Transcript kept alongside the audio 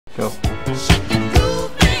Go.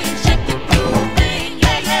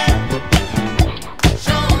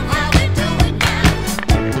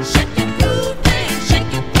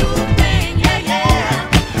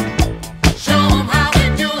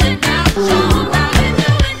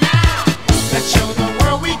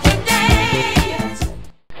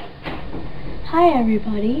 Hi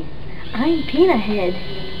everybody, I'm Peanut Head,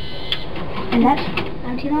 and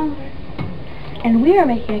I'm Tina, and we are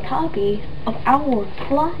making a copy of our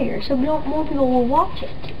flyer so more people will watch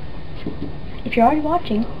it. If you're already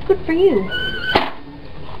watching, good for you.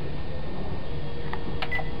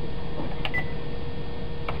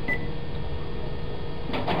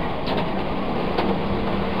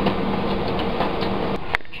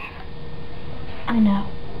 I know.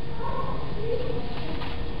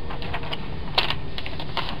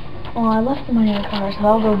 Well, I left the money in the car, so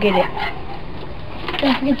I'll go get it.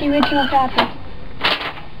 Don't forget the original copy.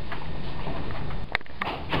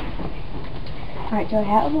 Alright, so I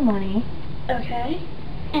have the money. Okay.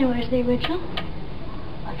 And where's the original?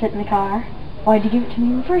 Left it in the car. Why'd you give it to me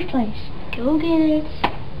in the first place? Go get it.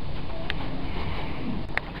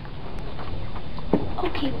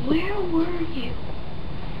 Okay, where were you?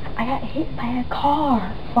 I got hit by a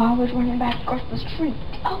car while I was running back across the street.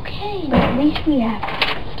 Okay. But at least we have it.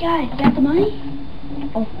 Guys, you got the money?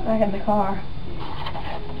 Oh, I got the car.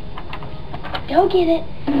 Go get it.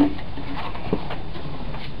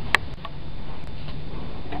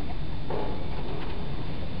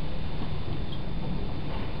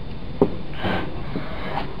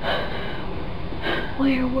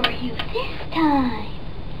 Where were you this time?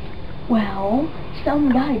 Well, some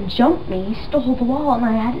guy jumped me, stole the wall, and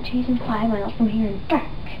I had to chase him 5 miles from here and back.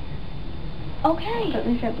 Okay. But at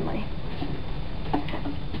least I have the money.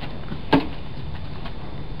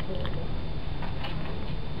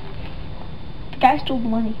 The guy stole the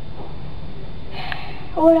money.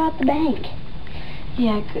 What about the bank?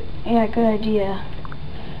 Yeah, good idea.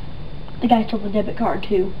 The guy stole the debit card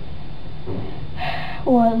too.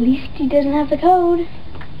 Well, at least he doesn't have the code.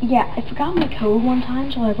 Yeah, I forgot my code one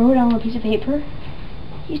time, so I wrote it on a piece of paper.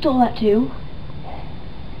 He stole that too.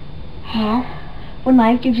 Well, when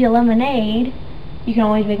life gives you lemonade, you can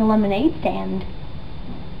always make a lemonade stand.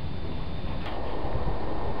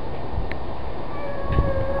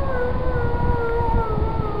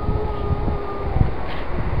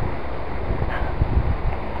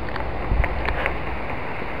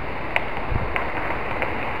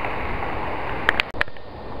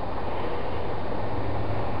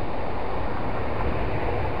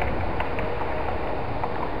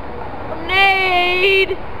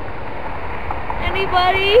 Lemonade!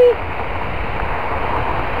 Anybody?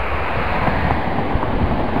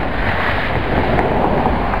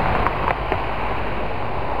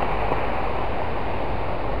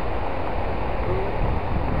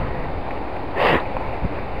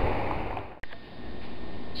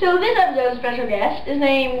 So this episode's special guest is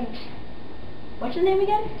named, what's his name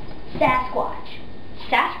again? Sasquatch.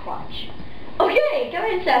 Sasquatch. Okay, come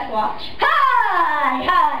in, Sasquatch. Hi!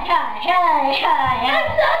 Hi, hi, hi, hi, I'm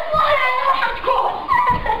Sasquatch!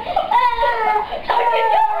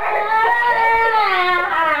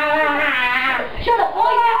 Shut up, boy!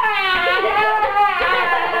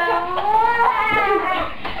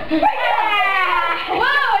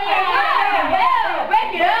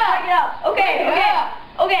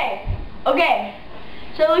 Okay.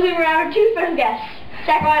 So looking around our 2 special guests.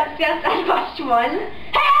 Sasquatch 1.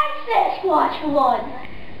 Hey, I'm Sasquatch 1.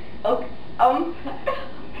 Okay,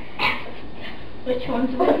 which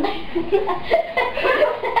one's which?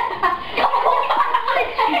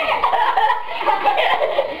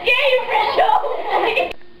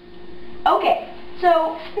 Okay,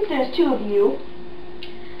 so since there's 2 of you,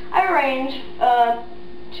 I arranged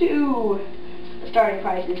 2 starting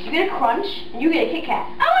prices. You get a Crunch, and you get a Kit Kat.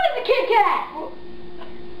 I wanted the Kit Kat!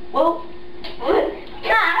 Well,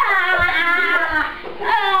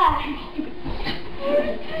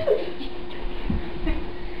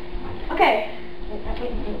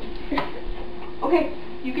 Okay,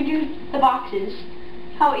 you can do the boxes.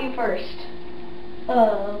 How about you first?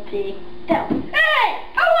 Pick that one. Hey!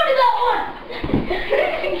 I wanted that one!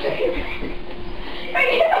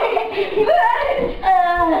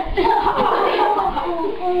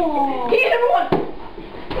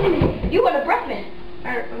 You want a breath mint,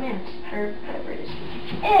 or whatever it is.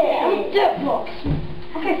 Hey, dip box.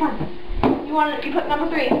 Okay, fine. You put number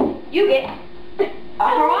 3. You get a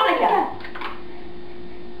harmonica.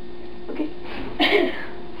 Okay.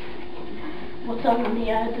 What's on the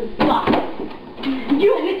box? You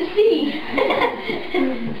don't get to see.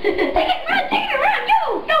 Take it, run, go!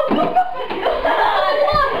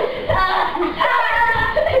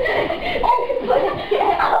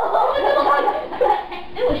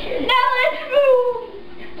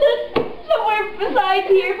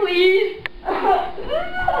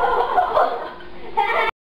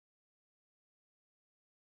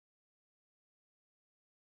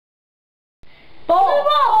 Ball.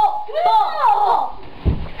 Ball. Ball.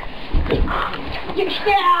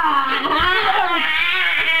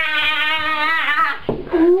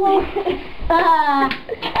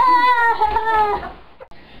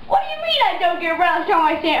 What do you mean I don't get around the time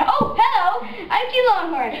I stand? Oh, hello! I'm T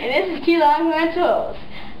Longhorn, and this is T Longhorn Tools.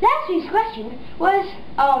 Last week's question was,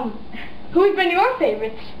 who's been your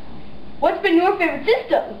favorites? What's been your favorite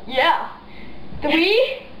system? Yeah. The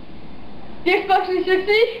Wii, the Xbox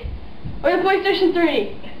 360, or the PlayStation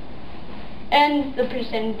 3? And the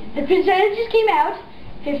percentages came out,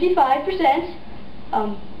 55%,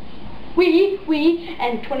 Wii,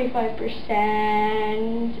 and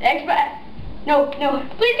 25% Xbox. No,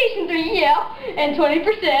 PlayStation 3, yeah, and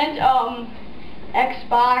 20%,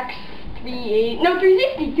 Xbox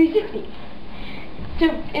 360. So,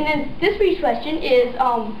 and then this week's question is,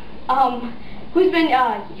 who's been,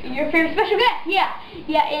 your favorite special guest? Yeah,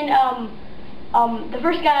 and, the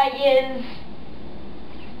first guy is,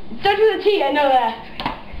 starts with a T, I know that.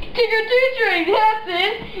 Trick-or-treat, that's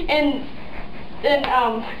it, and then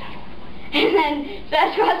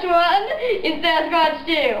Sasquatch 1 is Sasquatch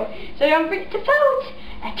 2. So don't forget to vote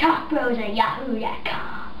at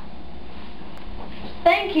talkbros@yahoo.com.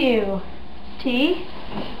 Thank you, T.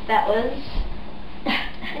 That was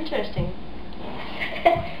interesting.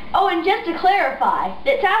 Oh, and just to clarify,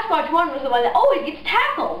 that Sasquatch 1 was the one that always gets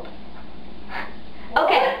tackled.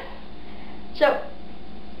 Okay. So,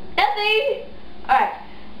 nothing. Alright.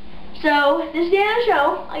 So, this is the end of the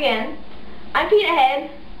show, again. I'm Peanut Head.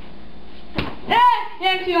 Yeah,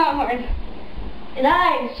 I'm T Longhorn. And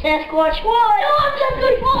I'm Sasquatch 1. No, I'm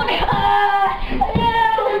Sasquatch 1.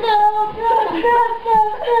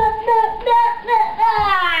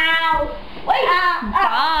 Wait.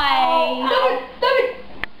 Bye.